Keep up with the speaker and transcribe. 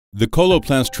The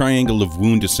Coloplast Triangle of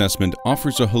Wound Assessment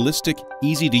offers a holistic,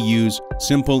 easy-to-use,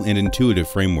 simple, and intuitive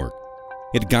framework.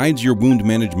 It guides your wound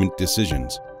management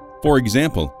decisions. For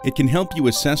example, it can help you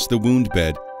assess the wound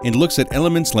bed and looks at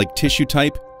elements like tissue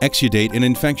type, exudate, and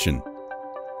infection.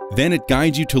 Then it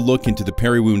guides you to look into the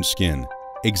periwound skin,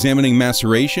 examining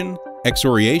maceration,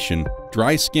 excoriation,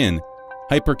 dry skin,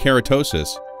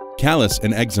 hyperkeratosis, callus,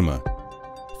 and eczema.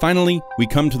 Finally, we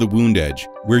come to the wound edge,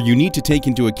 where you need to take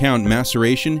into account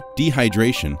maceration,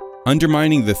 dehydration,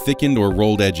 undermining the thickened or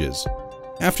rolled edges.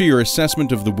 After your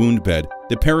assessment of the wound bed,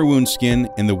 the periwound skin,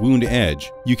 and the wound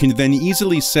edge, you can then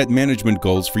easily set management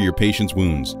goals for your patient's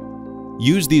wounds.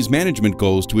 Use these management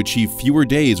goals to achieve fewer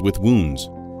days with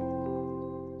wounds.